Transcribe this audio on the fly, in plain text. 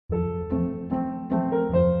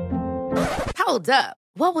Hold up.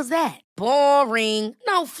 What was that? Boring.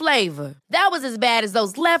 No flavor. That was as bad as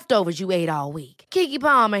those leftovers you ate all week. Keke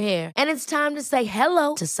Palmer here, and it's time to say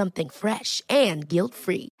hello to something fresh and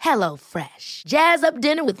guilt-free. Hello Fresh. Jazz up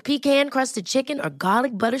dinner with pecan-crusted chicken or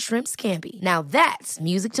garlic butter shrimp scampi. Now that's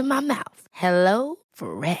music to my mouth. Hello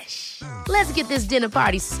Fresh. Let's get this dinner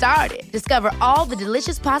party started. Discover all the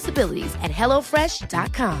delicious possibilities at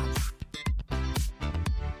hellofresh.com.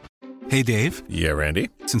 Hey, Dave. Yeah, Randy.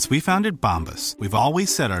 Since we founded Bombas, we've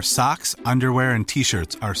always said our socks, underwear, and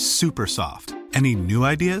T-shirts are super soft. Any new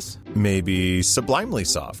ideas? Maybe sublimely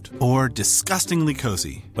soft. Or disgustingly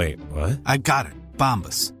cozy. Wait, what? I got it.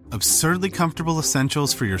 Bombas. Absurdly comfortable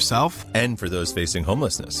essentials for yourself and for those facing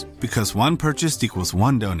homelessness. Because one purchased equals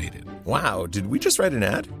one donated. Wow, did we just write an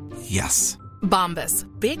ad? Yes. Bombas.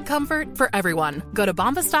 Big comfort for everyone. Go to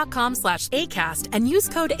bombas.com/ACAST and use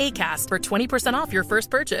code ACAST for 20% off your first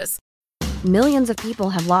purchase. Millions of people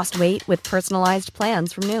have lost weight with personalized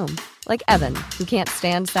plans from Noom. Like Evan, who can't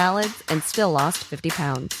stand salads and still lost 50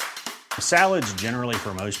 pounds. Salads generally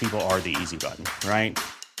for most people are the easy button, right?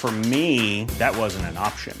 For me, that wasn't an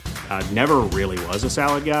option. I never really was a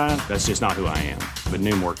salad guy. That's just not who I am. But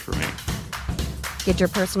Noom worked for me. Get your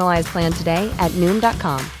personalized plan today at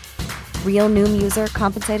Noom.com. Real Noom user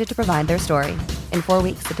compensated to provide their story. In 4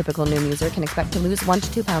 weeks, the typical Noom user can expect to lose 1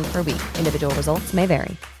 to 2 pounds per week. Individual results may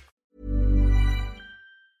vary.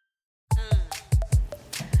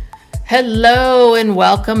 Hello and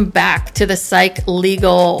welcome back to the Psych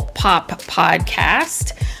Legal Pop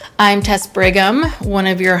Podcast. I'm Tess Brigham, one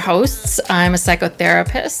of your hosts. I'm a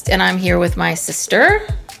psychotherapist and I'm here with my sister.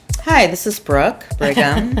 Hi, this is Brooke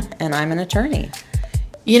Brigham and I'm an attorney.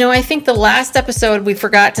 You know, I think the last episode we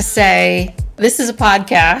forgot to say this is a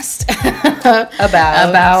podcast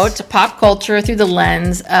about pop culture through the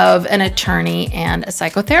lens of an attorney and a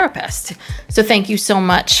psychotherapist. So thank you so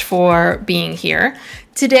much for being here.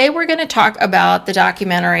 Today we're going to talk about the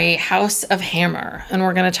documentary House of Hammer, and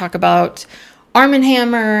we're going to talk about Armie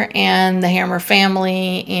Hammer and the Hammer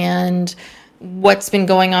family and what's been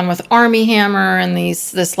going on with Armie Hammer in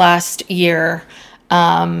this last year.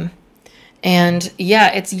 And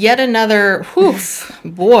yeah, it's yet another,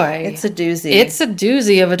 boy. It's a doozy. It's a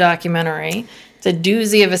doozy of a documentary. It's a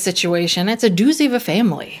doozy of a situation. It's a doozy of a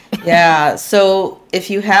family. Yeah, so if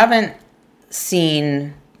you haven't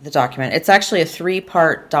seen the document, it's actually a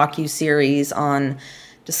 3-part docu-series on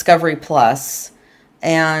Discovery Plus.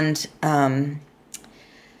 And I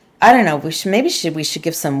don't know, we should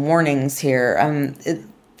give some warnings here.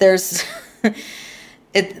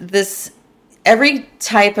 Every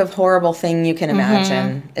type of horrible thing you can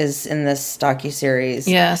imagine is in this docuseries.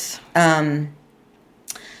 Yes.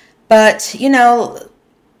 But,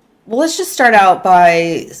 let's just start out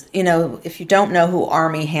by, if you don't know who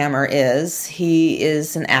Armie Hammer is, he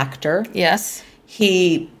is an actor. Yes.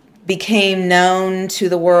 He became known to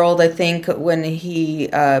the world, I think, when he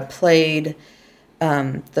played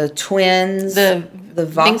the twins. The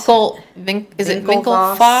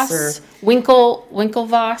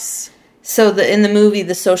Winklevoss? So in the movie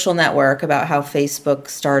The Social Network, about how Facebook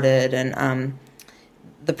started, and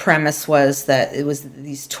the premise was that it was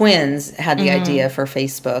these twins had the idea for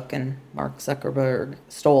Facebook, and Mark Zuckerberg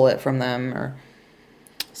stole it from them, or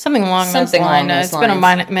something along those lines. It's been a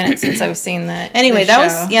minute since I've seen that. Anyway,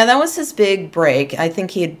 that was his big break. I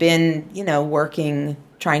think he had been, working,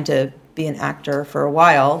 trying to be an actor for a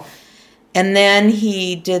while. And then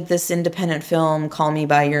he did this independent film, Call Me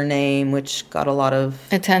By Your Name, which got a lot of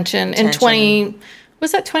attention. In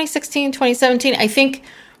 2016, 2017? I think,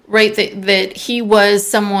 right, that he was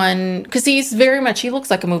someone, because he looks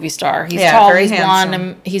like a movie star. He's tall, he's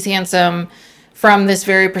blonde, he's handsome, from this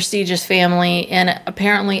very prestigious family. And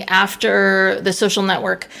apparently after The Social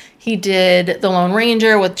Network, he did The Lone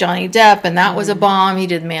Ranger with Johnny Depp, and that was a bomb. He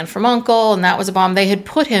did Man from U.N.C.L.E., and that was a bomb. They had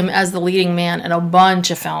put him as the leading man in a bunch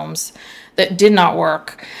of films that did not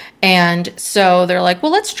work. And so they're like,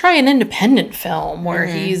 well, let's try an independent film where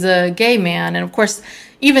he's a gay man. And of course,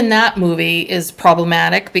 even that movie is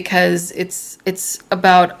problematic because it's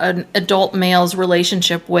about an adult male's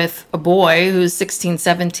relationship with a boy who's 16,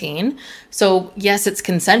 17. So yes, it's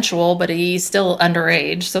consensual, but he's still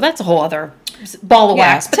underage. So that's a whole other ball of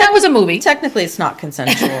wax. But that was a movie. Technically, it's not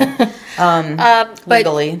consensual.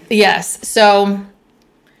 Legally. Yes. So...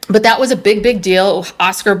 But that was a big deal.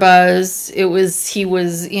 Oscar buzz. He was,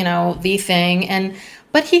 the thing.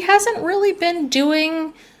 But he hasn't really been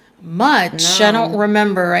doing much. No. I don't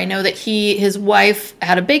remember. I know that his wife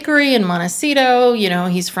had a bakery in Montecito.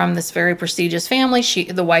 He's from this very prestigious family.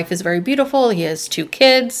 The wife is very beautiful. He has 2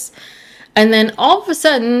 kids. And then all of a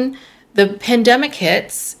sudden, the pandemic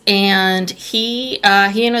hits, and he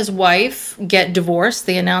and his wife get divorced.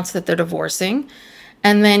 They announce that they're divorcing.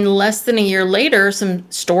 And then less than a year later, some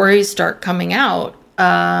stories start coming out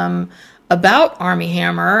about Armie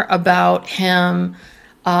Hammer, about him,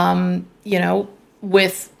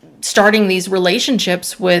 with starting these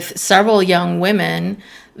relationships with several young women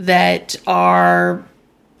that are,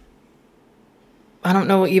 I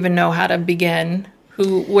don't even know how to begin,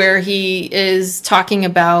 where he is talking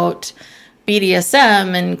about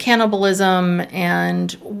BDSM and cannibalism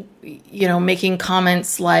and, making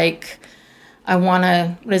comments like, I want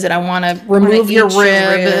to remove your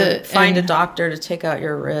rib. Find a doctor to take out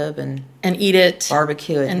your rib and eat it.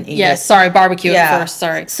 Barbecue it and eat it. Barbecue it first,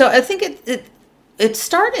 sorry. So I think it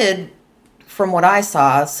started, from what I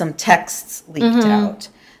saw, some texts leaked out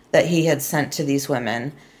that he had sent to these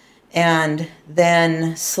women. And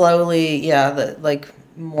then slowly,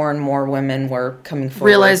 more and more women were coming forward.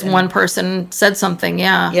 Realized one person said something,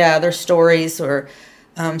 Yeah, their stories were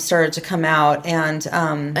started to come out.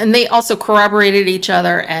 And they also corroborated each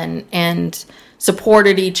other and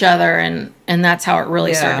supported each other. And that's how it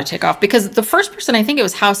really started to take off. Because the first person, I think it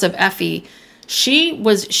was House of Effie, she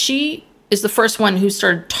is the first one who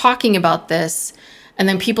started talking about this. And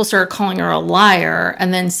then people started calling her a liar.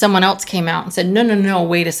 And then someone else came out and said, no,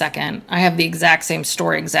 wait a second. I have the exact same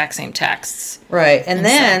story, exact same texts. Right. And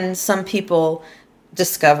then some people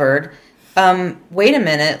discovered, wait a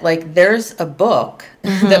minute, there's a book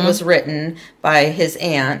that was written by his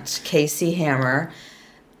aunt, Casey Hammer.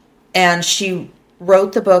 And she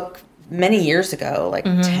wrote the book many years ago,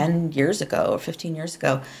 10 years ago or 15 years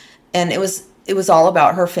ago. And it was all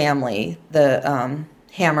about her family, the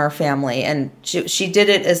Hammer family, and she did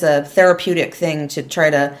it as a therapeutic thing to try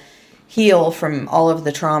to heal from all of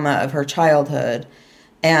the trauma of her childhood.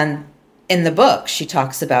 And in the book, she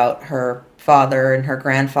talks about her father and her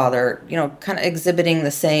grandfather, kind of exhibiting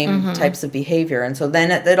the same types of behavior. And so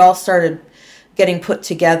then it all started getting put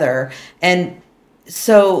together. And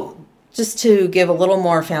so just to give a little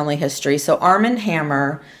more family history, so Armie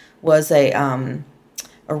Hammer was a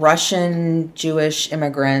Russian Jewish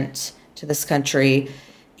immigrant to this country.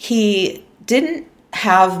 He didn't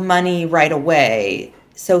have money right away,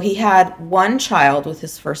 so he had one child with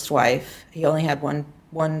his first wife. He only had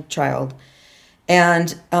one child,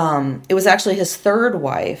 and it was actually his third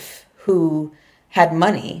wife who had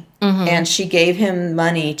money, and she gave him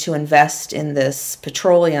money to invest in this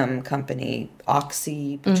petroleum company,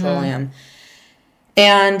 Oxy Petroleum.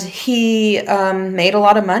 And he made a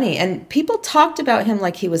lot of money. And people talked about him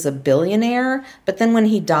like he was a billionaire. But then when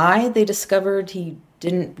he died, they discovered he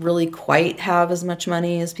didn't really quite have as much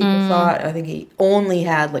money as people thought. I think he only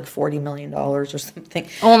had $40 million or something.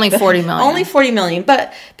 Only $40 million. Only $40 million.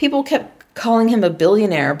 But people kept calling him a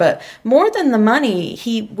billionaire. But more than the money,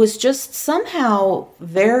 he was just somehow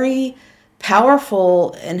very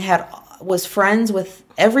powerful and was friends with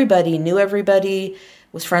everybody, knew everybody,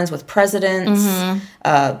 was friends with presidents.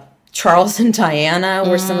 Charles and Diana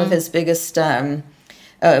were some of his biggest.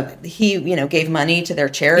 He, gave money to their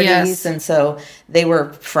charities, and so they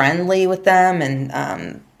were friendly with them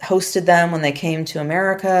and hosted them when they came to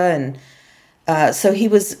America. And so he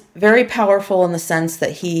was very powerful in the sense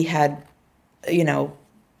that he had,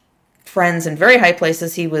 friends in very high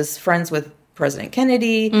places. He was friends with President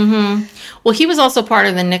Kennedy. Well, he was also part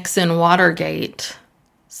of the Nixon-Watergate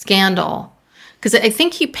scandal. Because I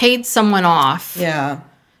think he paid someone off. Yeah.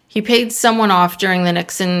 He paid someone off during the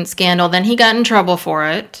Nixon scandal. Then he got in trouble for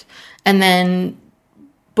it. And then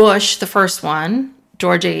Bush, the first one,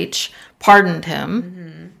 George H., pardoned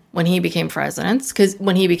him when he became president. Because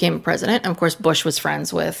when he became president, of course, Bush was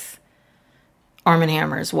friends with Armie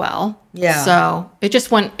Hammer as well. Yeah. So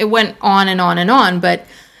it went on and on and on. But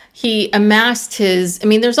he amassed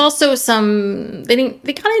there's also some, they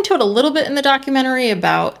got into it a little bit in the documentary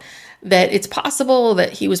about that it's possible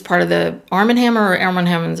that he was part of the Armie Hammer, or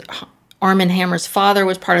Armie Hammer's father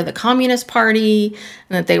was part of the Communist Party,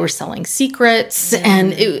 and that they were selling secrets,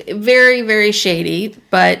 and it very, very shady.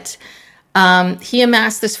 But he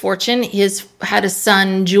amassed this fortune. He had a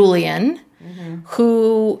son, Julian,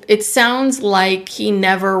 who it sounds like he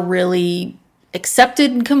never really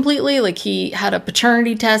accepted completely. Like he had a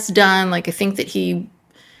paternity test done. Like I think that he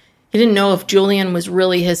didn't know if Julian was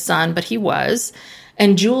really his son, but he was.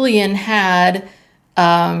 And Julian had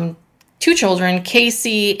 2 children,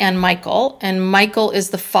 Casey and Michael. And Michael is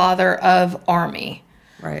the father of Armie.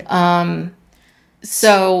 Right.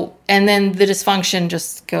 So, and then the dysfunction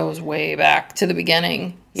just goes way back to the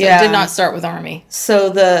begging. So it did not start with Armie. So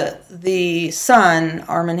the son,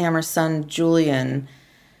 Armie Hammer's son, Julian,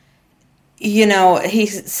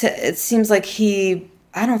 it seems like he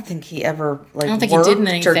I don't think he ever I don't think he did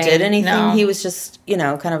anything. Or did anything. No. He was just,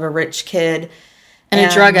 kind of a rich kid. And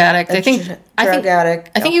a drug addict. I think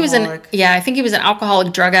he was I think he was an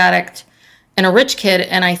alcoholic, drug addict, and a rich kid.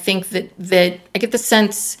 And I think that I get the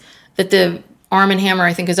sense that the Arm & Hammer,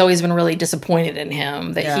 I think, has always been really disappointed in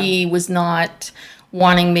him. That he was not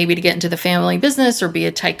wanting maybe to get into the family business or be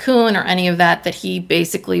a tycoon or any of that. That he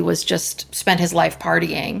basically was just spent his life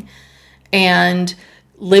partying and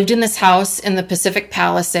lived in this house in the Pacific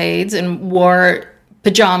Palisades and wore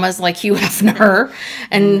pajamas like Hugh Hefner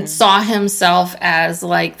and saw himself as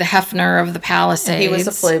like the Hefner of the Palisades. He was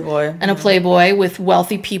a playboy. And a playboy with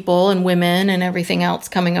wealthy people and women and everything else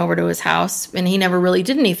coming over to his house. And he never really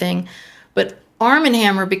did anything. But Arm &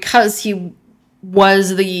 Hammer, because he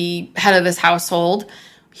was the head of this household,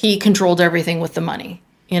 he controlled everything with the money.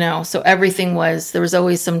 So everything there was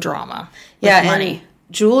always some drama with money. And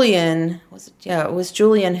Julian, it was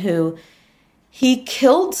Julian who... He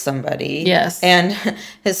killed somebody. Yes. And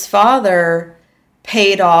his father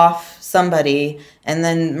paid off somebody, and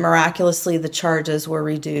then miraculously the charges were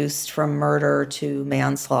reduced from murder to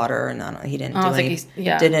manslaughter, and he didn't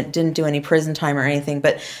didn't do any prison time or anything.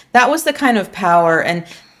 But that was the kind of power, and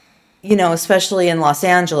especially in Los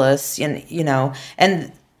Angeles,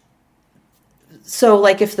 and so,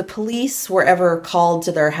 like, if the police were ever called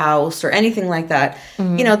to their house or anything like that,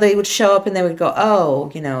 they would show up and they would go, oh,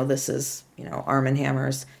 this is, Arm &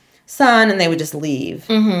 Hammer's son, and they would just leave.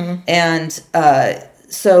 Mm-hmm. And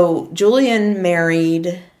so Julian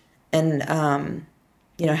married and,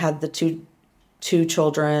 had the two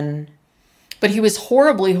children. But he was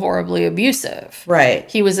horribly, horribly abusive. Right.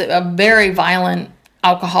 He was a very violent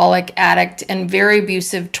alcoholic addict and very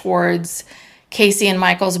abusive towards Casey and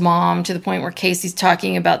Michael's mom, to the point where Casey's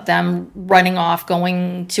talking about them running off,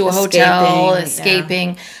 going to a hotel,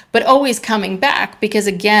 escaping, but always coming back because,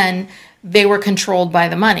 again, they were controlled by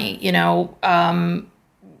the money.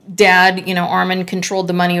 Dad, Armin controlled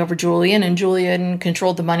the money over Julian, and Julian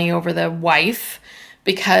controlled the money over the wife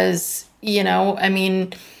because,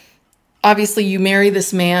 obviously you marry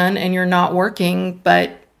this man and you're not working,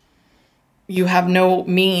 but you have no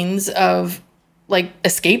means of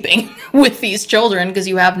escaping with these children because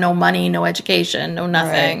you have no money, no education, no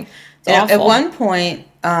nothing. Right. At one point,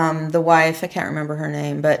 the wife, I can't remember her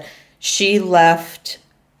name, but she left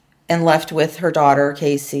with her daughter,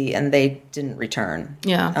 Casey, and they didn't return.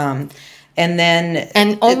 Yeah.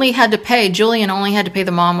 And only had to pay, Julian only had to pay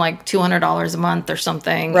the mom like $200 a month or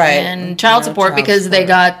something. Right. And child support because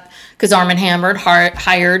Arm & Hammer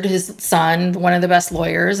hired his son, one of the best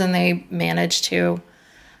lawyers, and they managed to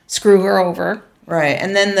screw her over. Right.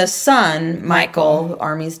 And then the son, Michael,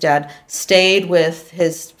 Army's dad, stayed with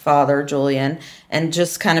his father, Julian, and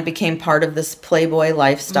just kind of became part of this playboy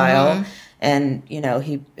lifestyle. Mm-hmm. And,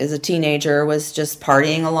 he, as a teenager, was just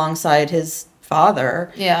partying alongside his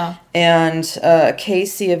father. Yeah. And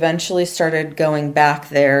Casey eventually started going back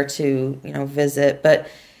there to, visit. But,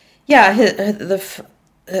 yeah,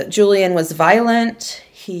 Julian was violent.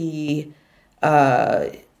 He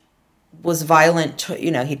was violent.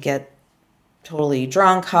 He'd get totally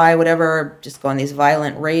drunk, high, whatever, just go on these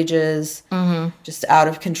violent rages, just out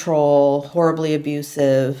of control, horribly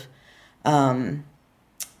abusive.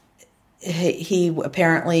 He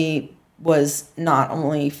apparently was not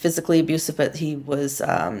only physically abusive, but he was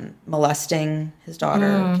molesting his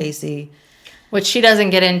daughter, Casey. Which she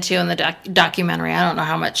doesn't get into in the documentary. I don't know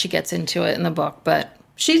how much she gets into it in the book, but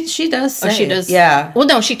she does say. Oh, she does? Yeah. Well,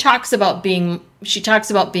 no, she talks about being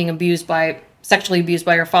sexually abused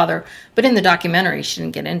by her father, but in the documentary she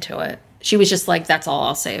didn't get into it. She was just like, that's all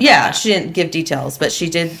I'll say about that. She didn't give details, but she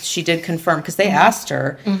did confirm, because they asked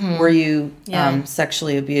her, were you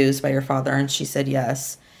sexually abused by your father? And she said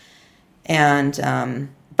yes. And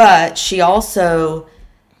but she also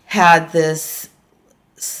had this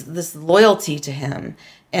loyalty to him.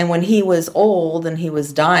 And when he was old and he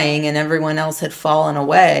was dying and everyone else had fallen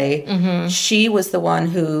away, she was the one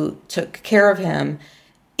who took care of him,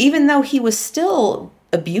 even though he was still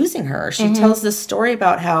abusing her. She tells this story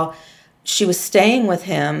about how she was staying with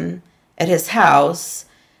him at his house.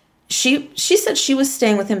 She said she was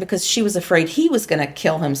staying with him because she was afraid he was going to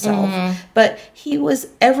kill himself. But he was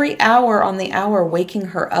every hour on the hour waking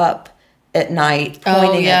her up at night,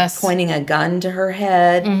 pointing a gun to her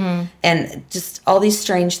head, and just all these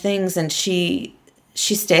strange things. And she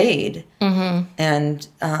stayed. And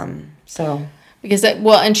so...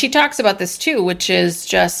 and she talks about this too, which is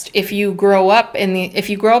just if you grow up in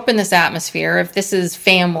this atmosphere, if this is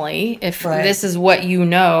family, if this is what you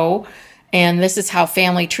know, and this is how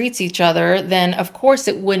family treats each other, then of course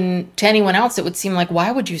it wouldn't, to anyone else, it would seem like, why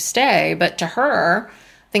would you stay? But to her,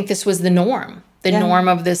 I think this was the norm. norm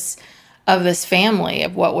of this family,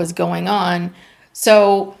 of what was going on.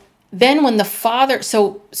 So then when the father,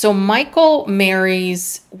 so Michael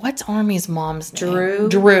marries, what's Army's mom's name?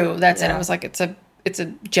 Drew. That's it. I was like, it's a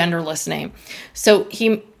genderless name. So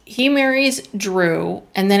he marries Drew,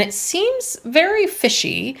 and then it seems very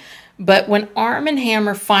fishy. But when Arm &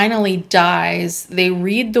 Hammer finally dies, they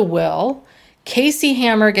read the will. Casey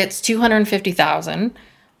Hammer gets $250,000.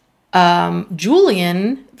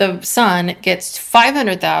 Julian, the son, gets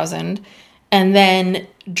 $500,000. And then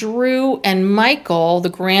Drew and Michael, the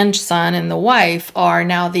grandson and the wife, are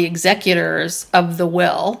now the executors of the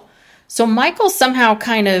will. So Michael somehow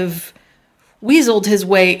kind of weaseled his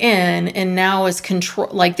way in and now is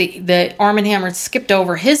the Arm & Hammer skipped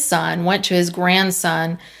over his son, went to his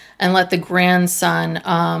grandson, and let the grandson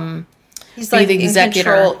he's be like the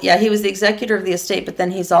executor. Yeah, he was the executor of the estate, but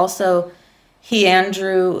then he and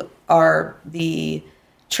Drew are the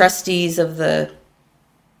trustees of the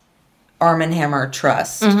Arm & Hammer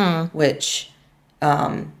Trust, which,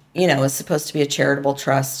 is supposed to be a charitable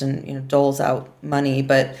trust and, doles out money,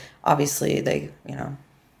 but obviously they're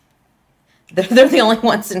the only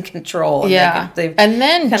ones in control. And they've and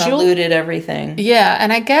then kind of looted everything. Yeah,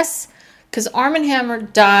 and I guess because Arm & Hammer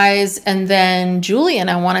dies, and then Julian,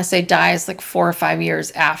 I want to say, dies like 4 or 5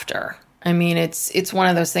 years after. I mean, it's one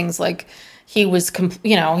of those things like he was,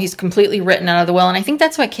 he's completely written out of the will, and I think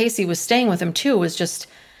that's why Casey was staying with him too. Was just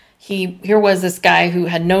here was this guy who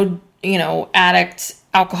had no, addict,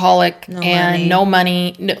 alcoholic, no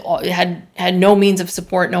money, had no means of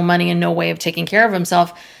support, no money, and no way of taking care of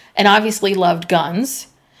himself, and obviously loved guns,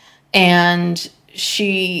 and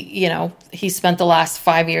he spent the last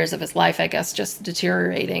 5 years of his life, I guess, just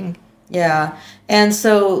deteriorating. Yeah. And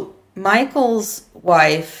so Michael's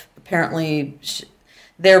wife, apparently,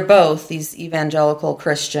 they're both these evangelical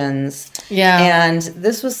Christians. Yeah. And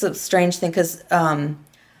this was a strange thing because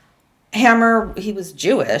Hammer, he was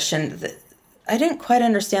Jewish. And I didn't quite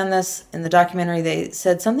understand this in the documentary. They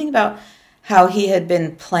said something about how he had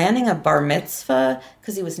been planning a bar mitzvah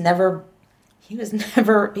because he never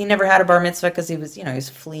had a bar mitzvah because he was, he was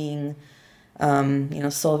fleeing,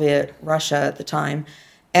 Soviet Russia at the time.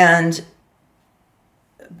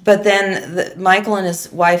 But then Michael and his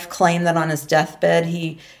wife claimed that on his deathbed,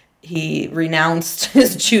 he renounced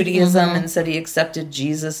his Judaism and said he accepted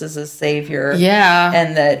Jesus as his savior. Yeah.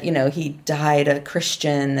 And that, he died a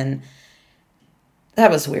Christian, and that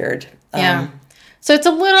was weird. Yeah. So it's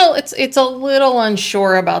a little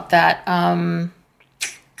unsure about that.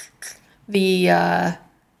 The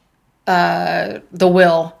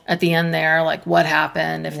will at the end there, like what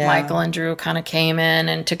happened if Michael and Drew kind of came in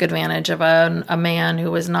and took advantage of a man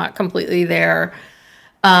who was not completely there.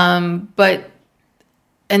 And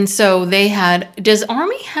so they does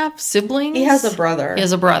Army have siblings? He has a brother. He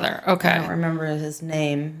has a brother. Okay. I don't remember his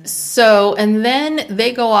name. So, and then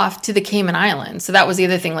they go off to the Cayman Islands. So that was the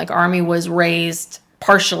other thing. Like Army was raised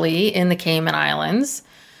partially in the Cayman Islands,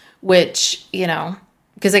 which,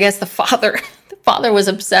 because I guess the father was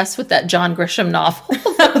obsessed with that John Grisham novel,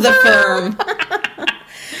 The Firm,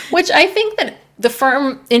 which I think that The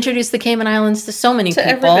Firm introduced the Cayman Islands to so many people.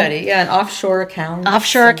 Everybody, yeah, and offshore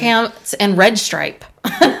accounts and Red Stripe,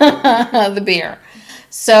 the beer.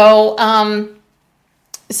 So, and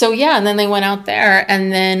then they went out there,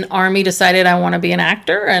 and then Army decided, I want to be an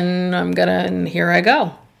actor, and here I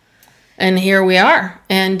go. And here we are.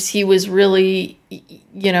 And he was really, he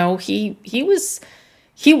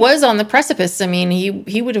was on the precipice. I mean,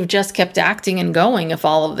 he would have just kept acting and going if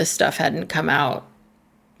all of this stuff hadn't come out.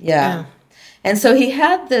 Yeah. And so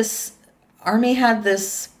Army had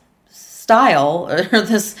this style or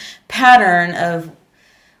this pattern of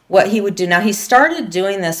what he would do. Now, he started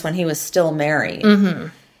doing this when he was still married. Mm-hmm.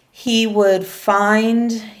 He would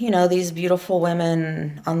find, these beautiful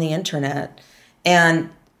women on the internet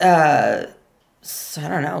and, so I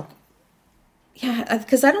don't know. Yeah,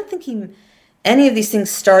 because I don't think any of these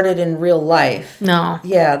things started in real life. No.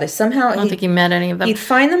 Yeah, they somehow... I don't think he met any of them. He'd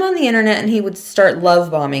find them on the internet and he would start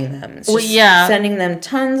love bombing them. Sending them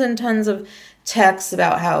tons and tons of texts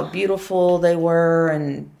about how beautiful they were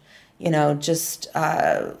and, just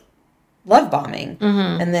love bombing.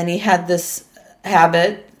 Mm-hmm. And then he had this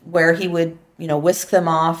habit where he would, whisk them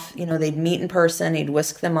off. They'd meet in person. He'd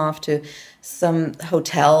whisk them off to some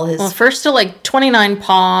hotel. First to like 29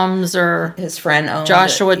 Palms or his friend owned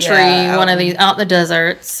Joshua Tree, one of these out in the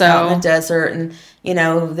desert. Out in the desert, and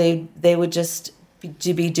they would just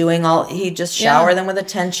to be doing he'd just shower them with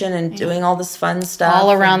attention and doing all this fun stuff.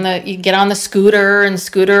 All around you get on the scooter and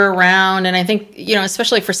scooter around. And I think,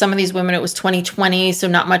 especially for some of these women, it was 2020. So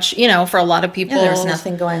not much, for a lot of people. There was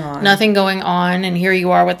nothing going on. Nothing going on. And here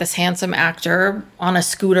you are with this handsome actor on a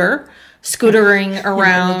scooter, scootering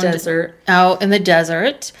around. In the desert. Out in the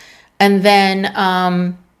desert. And then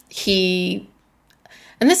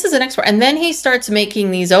and this is the next part. And then he starts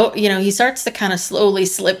making these, he starts to kind of slowly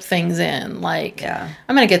slip things in. Like, I'm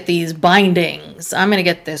going to get these bindings. I'm going to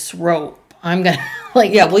get this rope. I'm going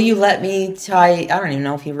to, will you let me tie? I don't even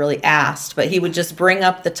know if he really asked, but he would just bring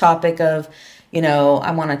up the topic of,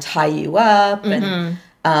 I want to tie you up. And,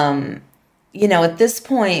 at this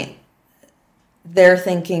point, they're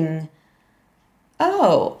thinking,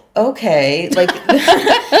 oh, okay. Like,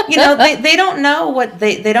 they don't know what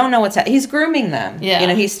they don't know what's happening. He's grooming them.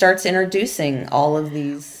 Yeah. He starts introducing all of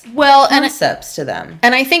these concepts to them.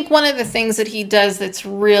 And I think one of the things that he does that's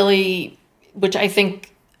really, which I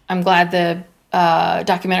think I'm glad the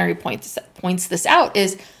documentary points this out,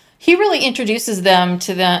 is he really introduces them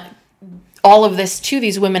to all of this to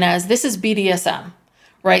these women as this is BDSM,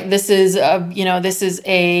 right? This is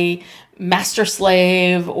a master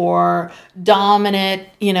slave or dominant,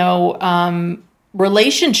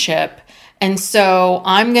 relationship. And so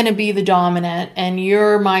I'm going to be the dominant and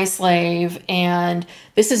you're my slave and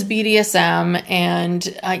this is BDSM and,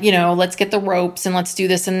 let's get the ropes and let's do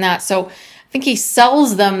this and that. So I think he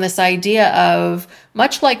sells them this idea of,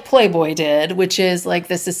 much like Playboy did, which is like,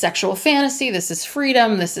 this is sexual fantasy, this is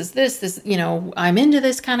freedom, this is this, I'm into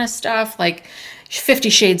this kind of stuff, like 50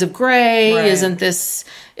 Shades of Grey, right. Isn't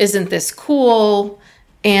this cool?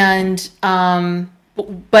 And,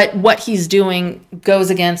 but what he's doing goes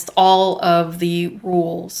against all of the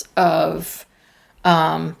rules of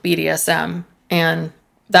BDSM and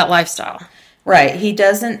that lifestyle. Right. He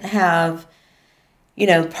doesn't have,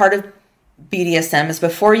 part of BDSM is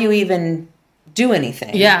before you even do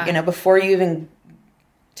anything. Yeah. Before you even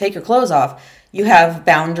take your clothes off, you have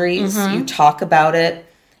boundaries. Mm-hmm. You talk about it.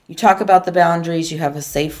 You talk about the boundaries. You have a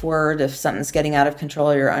safe word. If something's getting out of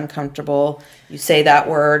control, you're uncomfortable, you say that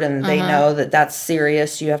word and they know that that's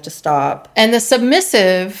serious. You have to stop. And the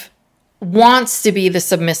submissive wants to be the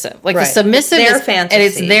submissive. Like right. The submissive it's their fantasy. And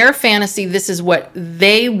it's their fantasy. This is what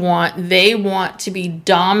they want. They want to be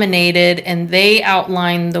dominated and they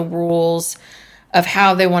outline the rules of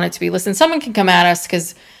how they want it to be. Listen, someone can come at us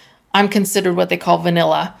because I'm considered what they call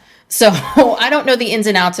vanilla. So I don't know the ins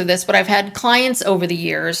and outs of this, but I've had clients over the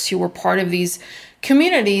years who were part of these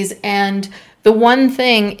communities. And the one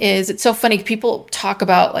thing is, it's so funny. People talk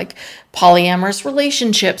about like polyamorous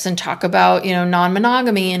relationships and talk about,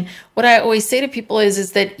 non-monogamy. And what I always say to people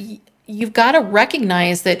is that you've got to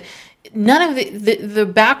recognize that none of the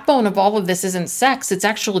backbone of all of this isn't sex. It's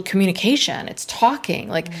actual communication. It's talking.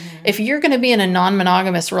 Like if you're going to be in a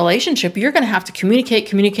non-monogamous relationship, you're going to have to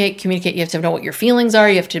communicate. You have to know what your feelings are.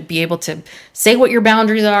 You have to be able to say what your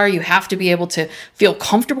boundaries are. You have to be able to feel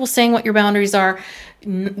comfortable saying what your boundaries are.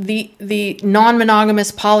 The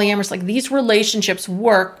non-monogamous, polyamorous, like these relationships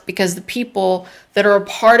work because the people that are a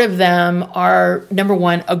part of them are, number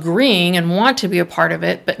one, agreeing and want to be a part of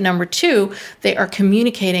it. But number two, they are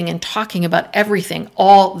communicating and talking about everything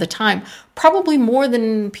all the time, probably more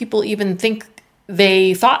than people even think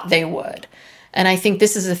they thought they would. And I think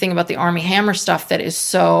this is the thing about the Armie Hammer stuff that is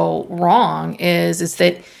so wrong is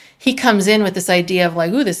that he comes in with this idea of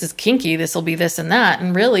like, ooh, this is kinky, this will be this and that.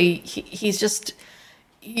 And really, he's just...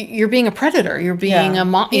 You're being a predator. You're being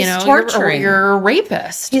torturing. You're a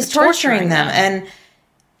rapist. He's torturing them.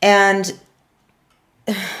 And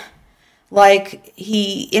like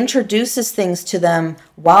he introduces things to them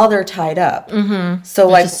while they're tied up. Mm-hmm. So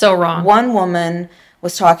which like is so wrong. One woman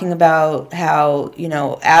was talking about how,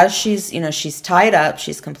 as she's tied up,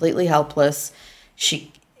 she's completely helpless.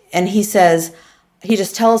 And he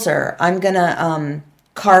just tells her, I'm going to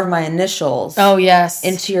carve my initials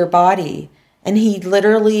into your body. And he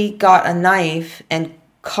literally got a knife and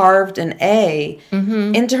carved an A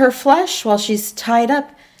into her flesh while she's tied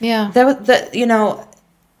up. Yeah.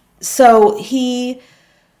 So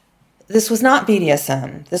this was not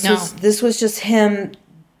BDSM. This was just him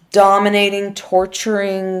dominating,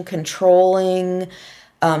 torturing, controlling,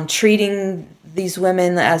 treating these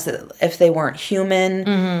women as if they weren't human.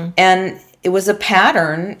 Mm-hmm. And it was a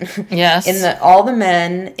pattern. Yes. All the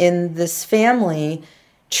men in this family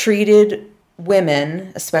treated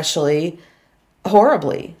women, especially,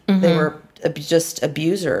 horribly. Mm-hmm. They were just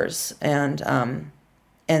abusers, and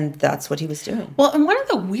that's what he was doing. Well, and one of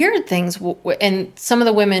the weird things, and some of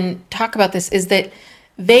the women talk about this, is that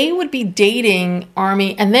they would be dating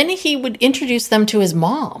Armie, and then he would introduce them to his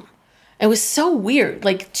mom. It was so weird.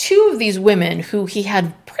 Like, 2 of these women who he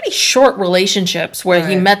had pretty short relationships where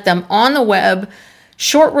he met them on the web,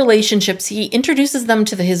 short relationships, he introduces them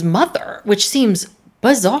to his mother, which seems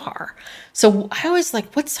bizarre. So I was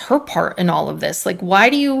like, what's her part in all of this? Like, why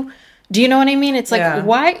do you know what I mean? It's like,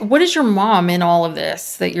 what is your mom in all of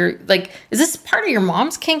this? That you're like, is this part of your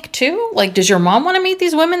mom's kink too? Like, does your mom want to meet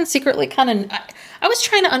these women secretly? I was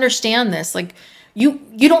trying to understand this. Like, you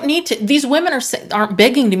don't need to, these women aren't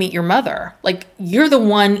begging to meet your mother. Like, you're the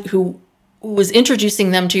one who was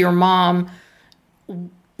introducing them to your mom,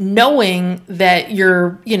 knowing that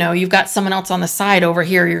you've got someone else on the side over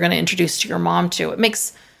here you're going to introduce to your mom to. It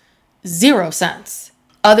makes zero sense,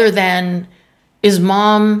 other than, is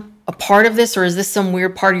mom a part of this, or is this some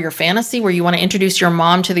weird part of your fantasy where you want to introduce your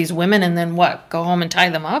mom to these women and then go home and tie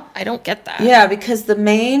them up? I don't get that. Yeah, because the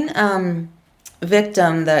main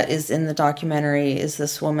victim that is in the documentary is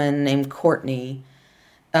this woman named Courtney,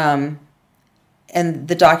 and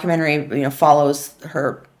the documentary follows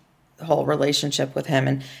her whole relationship with him.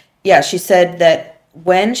 And yeah, she said that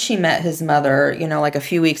when she met his mother, like a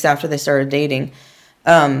few weeks after they started dating,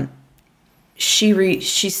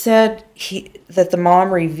 she said that the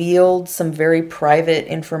mom revealed some very private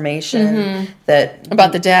information that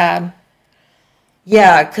about the dad.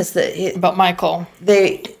 Yeah, because about Michael.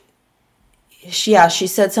 She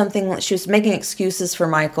said something. She was making excuses for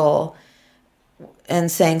Michael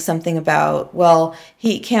and saying something about, well,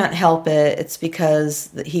 he can't help it. It's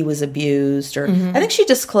because he was abused, or I think she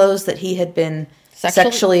disclosed that he had been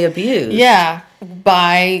sexually abused. Yeah,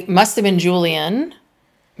 must have been Julian,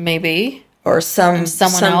 maybe. Or someone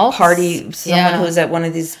else party, someone who was at one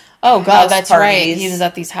of these. Oh God, that's parties. Right. He was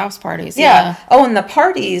at these house parties. Yeah. Oh, and the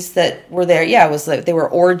parties that were there, it was like they were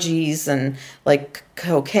orgies and like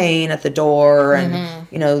cocaine at the door, and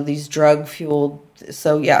these drug fueled.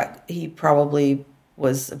 So yeah, he probably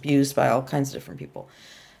was abused by all kinds of different people.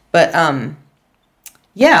 But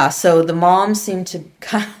so the mom seemed to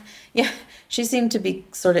she seemed to be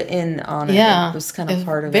sort of in on it. Yeah. It was kind of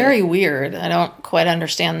part of it. Very weird. I don't quite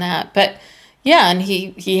understand that. But yeah, and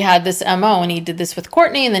he had this MO, and he did this with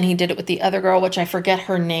Courtney, and then he did it with the other girl, which I forget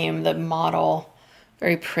her name, the model.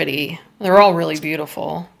 Very pretty. They're all really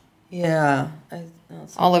beautiful. Yeah.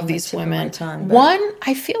 All of these women.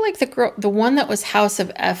 I feel like the one that was House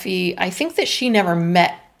of Effie, I think that she never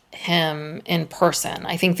met him in person.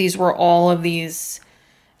 I think these were all of these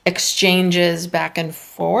exchanges back and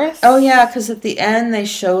forth. Oh yeah, because at the end they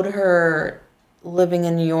showed her living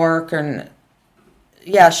in New York, and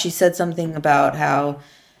she said something about how,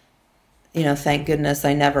 thank goodness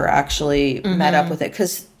I never actually met up with it,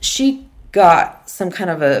 because she got some kind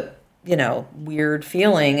of a weird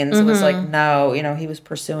feeling, and so it was like, no, he was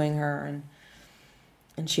pursuing her,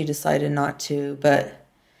 and she decided not to. But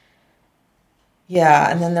yeah,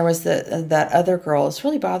 and then there was that other girl. It's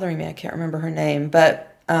really bothering me. I can't remember her name, but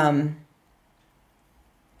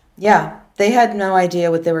they had no idea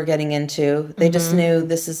what they were getting into. They just knew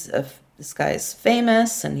this guy's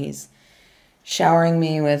famous, and he's showering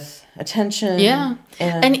me with attention. Yeah.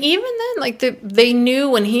 And even then, like, they knew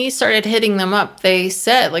when he started hitting them up, they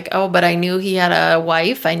said, like, oh, but I knew he had a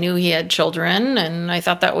wife. I knew he had children, and I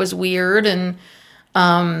thought that was weird. And,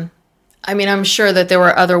 I mean, I'm sure that there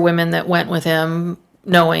were other women that went with him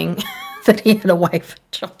knowing that he had a wife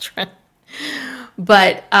and children.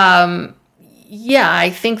 But, I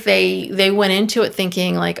think they went into it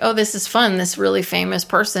thinking like, oh, this is fun. This really famous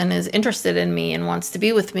person is interested in me and wants to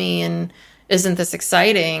be with me, and isn't this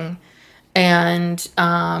exciting? And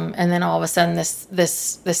then all of a sudden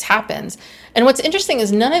this happens. And what's interesting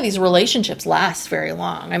is none of these relationships last very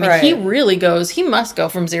long. I mean, he must go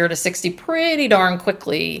from 0 to 60 pretty darn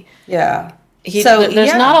quickly. Yeah.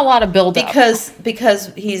 There's not a lot of buildup.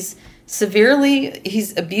 Because he's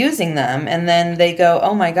abusing them, and then they go,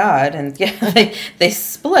 oh my God, and they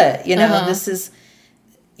split. This is,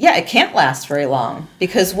 it can't last very long,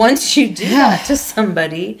 because once you do that to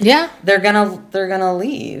somebody, they're gonna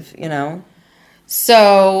leave.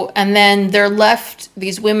 So, and then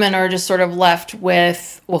these women are just sort of left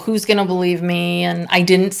with, well, who's going to believe me? And I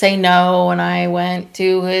didn't say no. And I went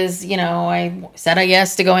to his, I said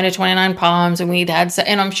yes to going to 29 Palms, and we'd had,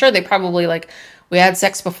 and I'm sure they probably we had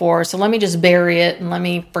sex before, so let me just bury it and let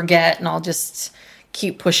me forget, and I'll just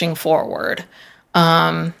keep pushing forward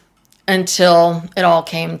until it all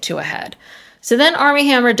came to a head. So then Armie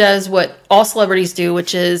Hammer does what all celebrities do,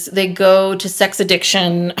 which is they go to sex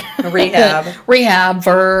addiction rehab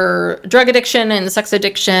for drug addiction and sex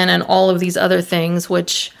addiction and all of these other things,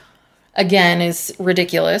 which again is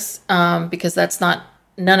ridiculous, because that's not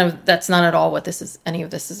at all what any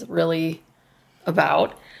of this is really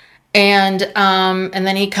about. And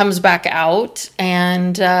then he comes back out,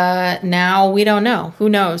 and now we don't know. Who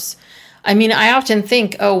knows? I mean, I often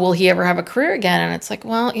think, oh, will he ever have a career again? And it's like,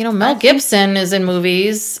 well, Mel Gibson is in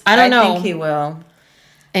movies. I don't know. I think he will.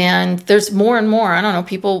 And there's more and more. I don't know.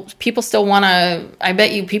 People still want to. I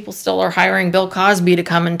bet you people still are hiring Bill Cosby to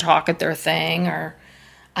come and talk at their thing, or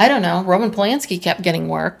I don't know. Roman Polanski kept getting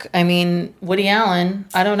work. I mean, Woody Allen.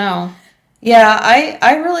 I don't know. Yeah,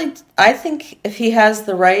 I think if he has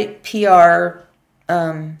the right PR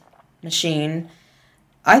machine,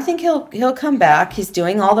 I think he'll come back. He's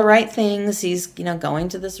doing all the right things. He's going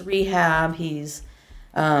to this rehab. He's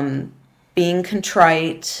being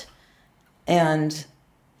contrite, and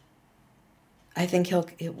I think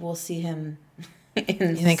we'll see him.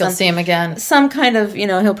 You think we'll see him again? Some kind of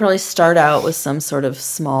he'll probably start out with some sort of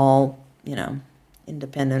small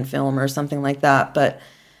independent film or something like that, but.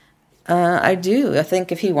 I do. I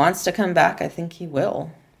think if he wants to come back, I think he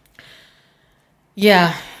will.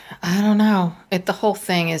 Yeah, I don't know. The whole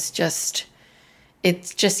thing is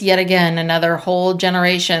it's just yet again another whole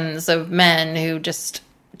generations of men who just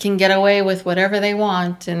can get away with whatever they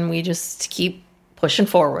want, and we just keep pushing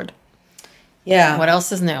forward. Yeah. What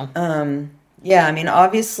else is new? Yeah, I mean,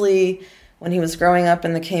 obviously, when he was growing up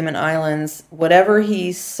in the Cayman Islands, whatever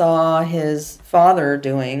he saw his father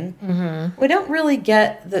doing, we don't really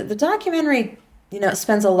get... The documentary,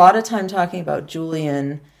 spends a lot of time talking about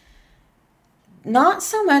Julian, not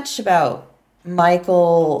so much about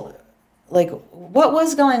Michael, like, what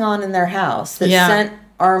was going on in their house that sent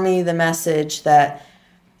Army the message that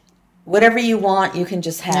whatever you want, you can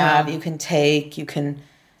just have, you can take, you can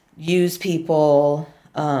use people...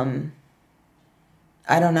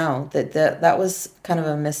 I don't know, that was kind of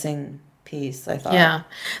a missing piece, I thought. Yeah.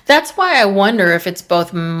 That's why I wonder if it's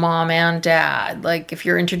both mom and dad. Like, if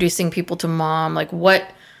you're introducing people to mom, like,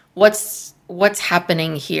 what's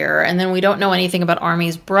happening here? And then we don't know anything about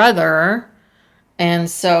Army's brother. And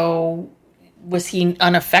so was he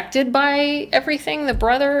unaffected by everything? The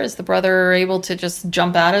brother? Is the brother able to just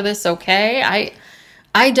jump out of this okay?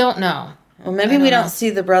 I don't know. Well, maybe we don't see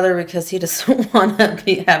the brother because he doesn't want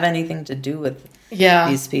to have anything to do with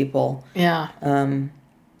these people. Yeah.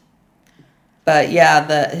 But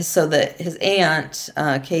yeah, his aunt,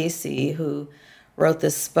 Casey, who wrote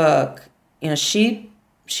this book, she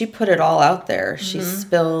put it all out there. She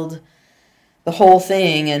spilled the whole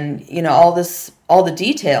thing, and all the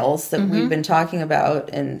details that we've been talking about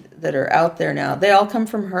and that are out there now, they all come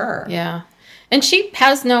from her. Yeah. And she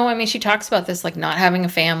has she talks about this, like, not having a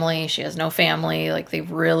family. She has no family. Like, they've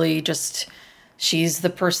really she's the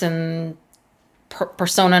persona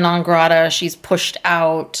non grata. She's pushed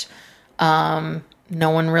out. No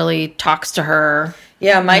one really talks to her.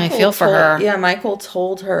 Yeah, I feel for her. Yeah, Michael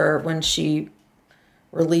told her when she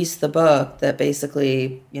released the book that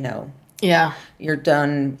basically, you're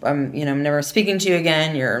done. I'm never speaking to you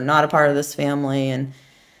again. You're not a part of this family. And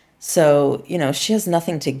so, she has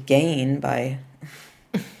nothing to gain by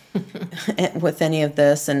with any of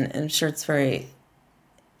this. And I'm sure it's very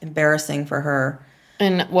embarrassing for her.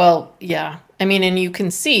 And, well, yeah. I mean, and you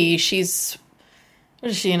can see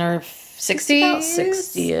what is she, in her 60s? About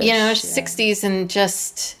 60-ish. 60s, and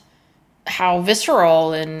just how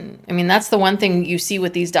visceral. And, I mean, that's the one thing you see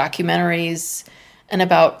with these documentaries and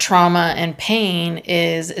about trauma and pain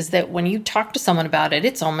is that when you talk to someone about it,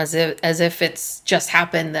 it's almost as if it's just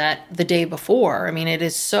happened the day before. I mean, it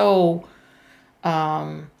is so,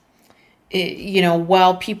 while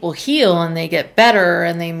people heal and they get better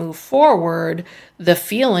and they move forward, the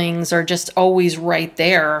feelings are just always right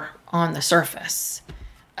there on the surface.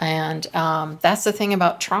 And that's the thing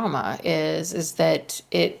about trauma is that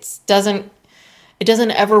it doesn't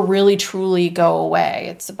ever really truly go away.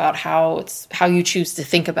 It's about how you choose to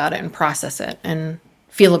think about it and process it and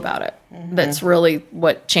feel about it. That's really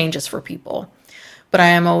what changes for people. But I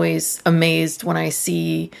am always amazed when I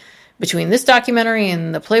see, between this documentary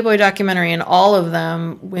and the Playboy documentary and all of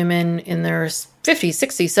them, women in their 50s,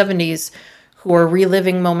 60s, 70s who are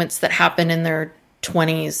reliving moments that happened in their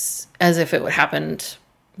 20s as if it would happened,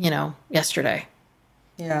 yesterday.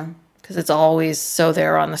 Yeah. Because it's always so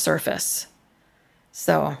there on the surface.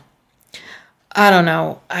 So, I don't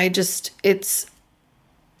know. It's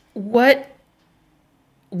what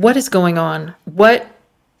is going on?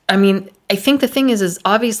 I think the thing is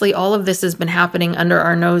obviously all of this has been happening under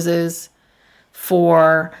our noses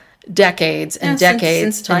for decades and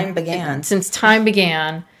decades. Since time began. Since time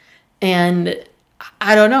began. And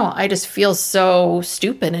I don't know. I just feel so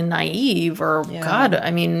stupid and naive God,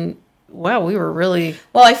 I mean, wow, we were really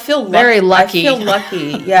I feel very lucky. I feel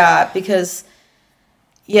lucky, yeah, because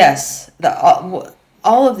yes,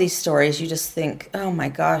 all of these stories, you just think, oh my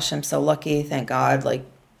gosh, I'm so lucky, thank God. Like,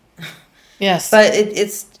 yes. But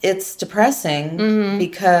it's depressing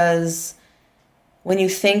because when you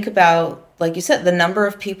think about, like you said, the number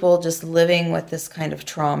of people just living with this kind of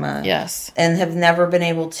trauma. Yes. And have never been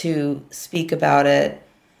able to speak about it.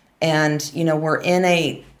 And, we're in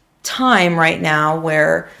a time right now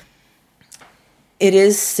where it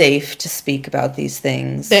is safe to speak about these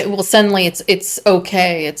things. Suddenly it's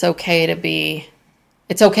okay. It's okay to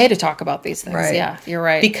talk about these things. Right. Yeah, you're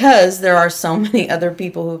right. Because there are so many other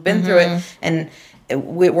people who've been through it, and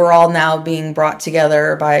we're all now being brought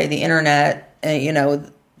together by the internet.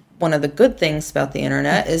 And, one of the good things about the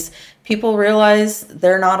internet is people realize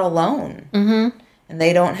they're not alone. Mm-hmm. And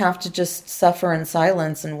they don't have to just suffer in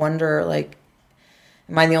silence and wonder, like,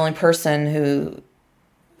 am I the only person who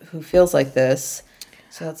feels like this?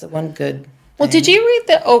 So that's one good thing. Well, did you read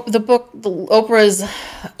the book,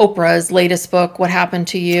 Oprah's latest book, What Happened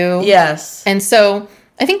to You? Yes. And so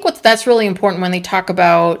I think that's really important when they talk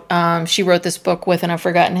about, she wrote this book with, and I've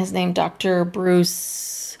forgotten his name, Dr.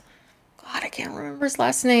 Bruce, God, I can't remember his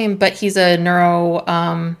last name, but he's a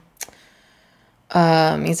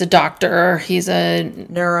he's a doctor. He's a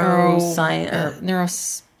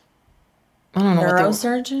neuroscience, I don't know.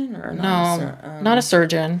 Neurosurgeon or not a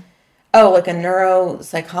surgeon. Oh, like a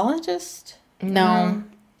neuropsychologist? No.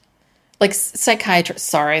 Like psychiatrist.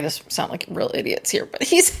 Sorry, this sound like real idiots here, but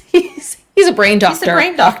he's a brain doctor. He's a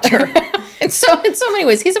brain doctor. And so in so many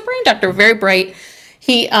ways, he's a brain doctor, very bright.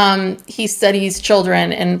 He studies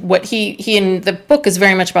children, and what he in the book is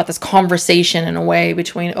very much about this conversation in a way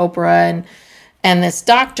between Oprah and this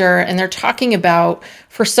doctor, and they're talking about,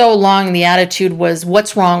 for so long, the attitude was,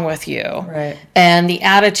 what's wrong with you? Right. And the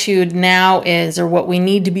attitude now is, or what we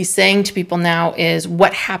need to be saying to people now is,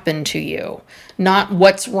 what happened to you? Not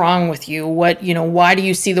what's wrong with you, why do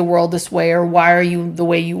you see the world this way, or why are you the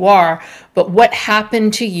way you are, but what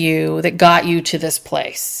happened to you that got you to this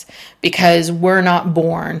place? Because we're not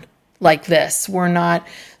born like this. We're not,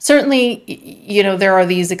 certainly, there are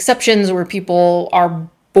these exceptions where people are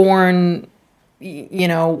born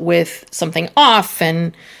with something off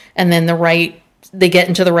and then they get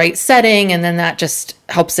into the right setting, and then that just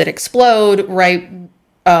helps it explode, right?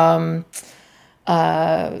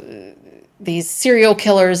 These serial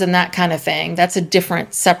killers and that kind of thing, that's a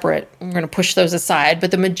different, separate, we're going to push those aside. But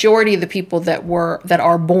the majority of the people that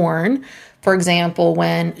are born, for example,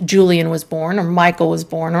 when Julian was born, or Michael was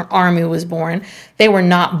born, or Army was born, they were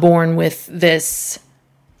not born with this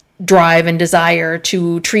drive and desire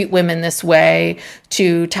to treat women this way,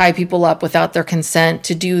 to tie people up without their consent,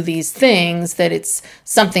 to do these things, that it's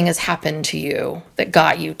something has happened to you that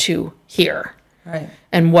got you to here. Right.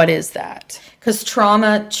 And what is that? Because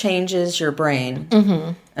trauma changes your brain.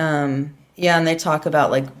 Mm-hmm. And they talk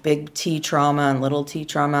about like big T trauma and little T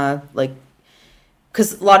trauma, like,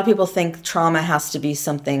 because a lot of people think trauma has to be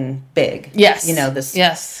something big. Yes.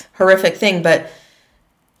 This horrific thing, but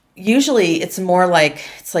usually it's more like,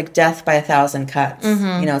 it's like death by 1,000 cuts.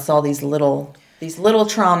 Mm-hmm. It's all these little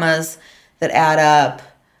traumas that add up,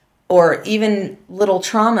 or even little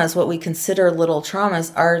traumas, what we consider little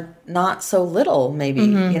traumas, are not so little,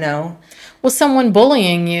 maybe, Well, someone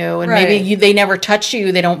bullying you, and right. maybe they never touch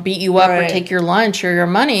you, they don't beat you up right. or take your lunch or your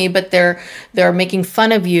money, but they're making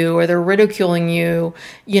fun of you, or they're ridiculing you,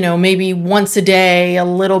 maybe once a day, a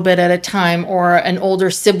little bit at a time, or an older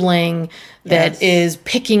sibling that is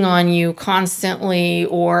picking on you constantly,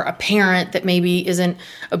 or a parent that maybe isn't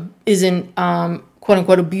quote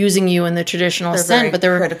unquote abusing you in the traditional sense, but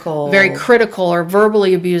they're very critical, or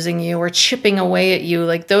verbally abusing you, or chipping away at you.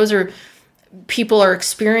 Like, those are, people are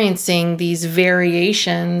experiencing these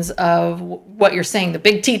variations of what you're saying, the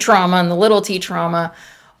big T trauma and the little T trauma,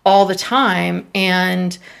 all the time.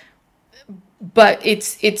 But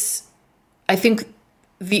it's I think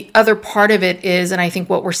the other part of it is, and I think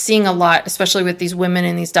what we're seeing a lot, especially with these women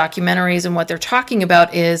in these documentaries, and what they're talking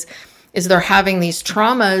about is they're having these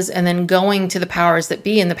traumas and then going to the powers that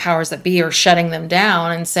be, and the powers that be are shutting them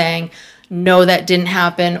down and saying, no, that didn't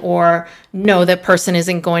happen, or no, that person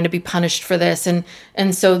isn't going to be punished for this. And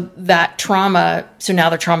so that trauma, so now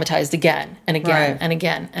they're traumatized again and again, right. and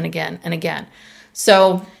again and again and again.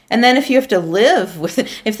 So, and then if you have to live with,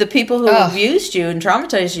 if the people who abused you and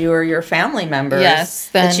traumatized you are your family members,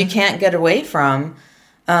 that you can't get away from,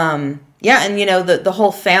 and the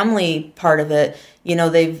whole family part of it,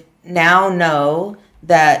 they've now know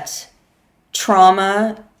that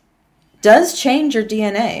trauma does change your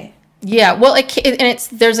DNA. Yeah, well,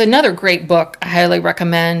 there's another great book I highly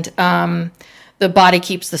recommend, The Body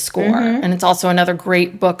Keeps the Score. Mm-hmm. And it's also another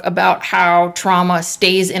great book about how trauma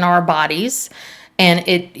stays in our bodies, and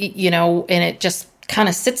it just kind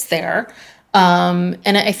of sits there. And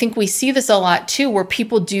I think we see this a lot too, where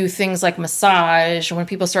people do things like massage, when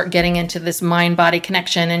people start getting into this mind-body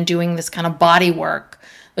connection and doing this kind of body work.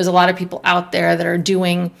 There's a lot of people out there that are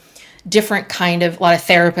doing different kind of, a lot of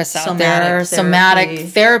therapists out there, somatic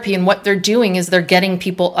therapy. And what they're doing is they're getting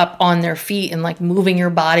people up on their feet and like moving your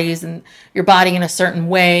bodies and your body in a certain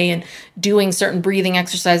way and doing certain breathing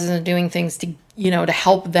exercises and doing things to, to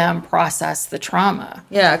help them process the trauma.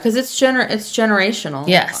 Yeah. Cause it's generational.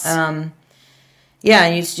 Yes. Yeah.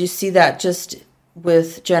 And you see that just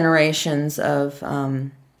with generations of,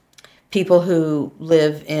 people who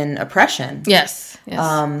live in oppression. Yes.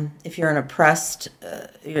 If you're an oppressed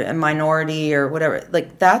you're a minority or whatever,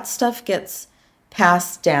 like that stuff gets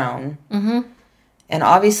passed down. Mm-hmm. And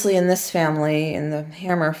obviously in this family, in the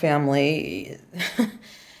Hammer family,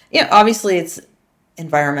 obviously it's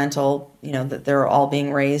environmental, that they're all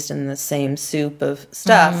being raised in the same soup of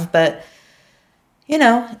stuff. Mm-hmm. But,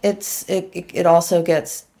 it also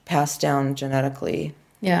gets passed down genetically.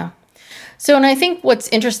 Yeah. So, and I think what's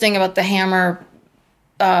interesting about the Hammer,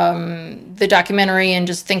 the documentary, and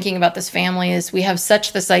just thinking about this family is we have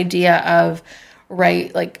such this idea of,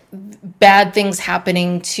 right, like bad things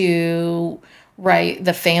happening to, right,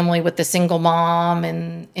 the family with the single mom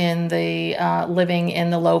and in the living in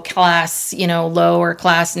the lower class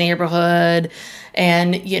neighborhood.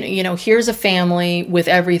 And, here's a family with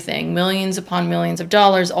everything, millions upon millions of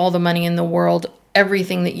dollars, all the money in the world,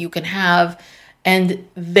 everything that you can have. And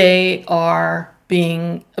they are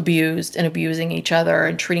being abused and abusing each other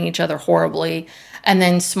and treating each other horribly, and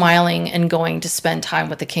then smiling and going to spend time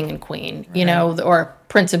with the king and queen, right. Or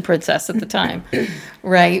prince and princess at the time,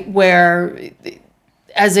 right? Where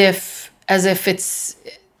as if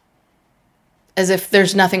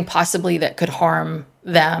there's nothing possibly that could harm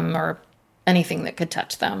them or anything that could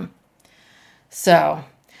touch them. So,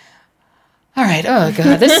 all right. Oh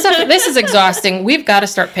God, this is exhausting. We've got to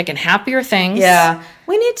start picking happier things. Yeah,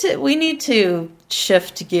 we need to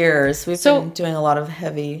shift gears. We've been doing a lot of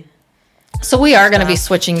heavy. So we are going to be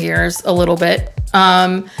switching gears a little bit.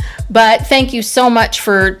 But thank you so much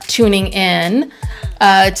for tuning in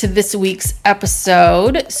to this week's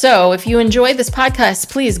episode. So if you enjoyed this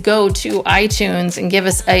podcast, please go to iTunes and give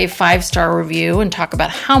us a 5-star review and talk about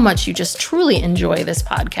how much you just truly enjoy this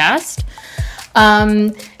podcast.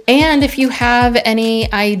 And if you have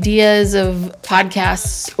any ideas of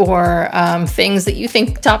podcasts or things that you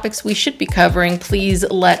think topics we should be covering, please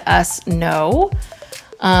let us know.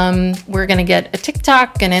 We're going to get a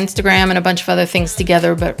TikTok and Instagram and a bunch of other things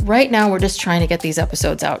together, but right now we're just trying to get these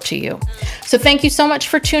episodes out to you. So thank you so much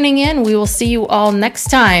for tuning in. We will see you all next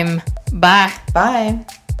time. Bye. Bye.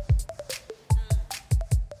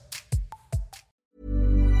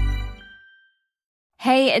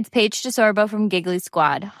 Hey, it's Paige DeSorbo from Giggly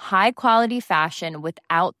Squad. High quality fashion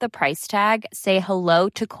without the price tag. Say hello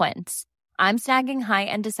to Quince. I'm snagging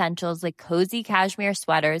high-end essentials like cozy cashmere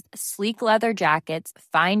sweaters, sleek leather jackets,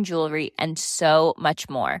 fine jewelry, and so much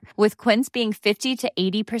more. With Quince being 50 to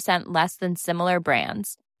 80% less than similar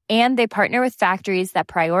brands. And they partner with factories that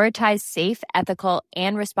prioritize safe, ethical,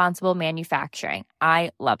 and responsible manufacturing. I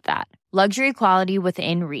love that. Luxury quality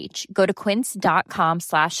within reach. Go to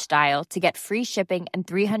quince.com/style to get free shipping and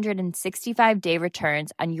 365-day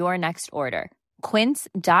returns on your next order.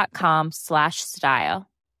 Quince.com/style.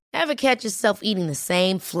 Ever catch yourself eating the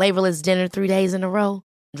same flavorless dinner 3 days in a row?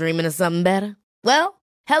 Dreaming of something better? Well,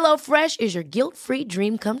 HelloFresh is your guilt-free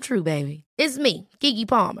dream come true, baby. It's me, Keke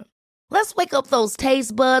Palmer. Let's wake up those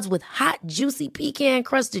taste buds with hot, juicy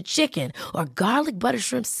pecan-crusted chicken or garlic butter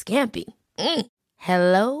shrimp scampi.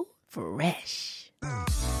 HelloFresh.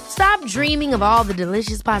 Stop dreaming of all the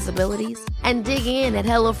delicious possibilities and dig in at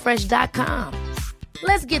HelloFresh.com.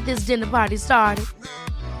 Let's get this dinner party started.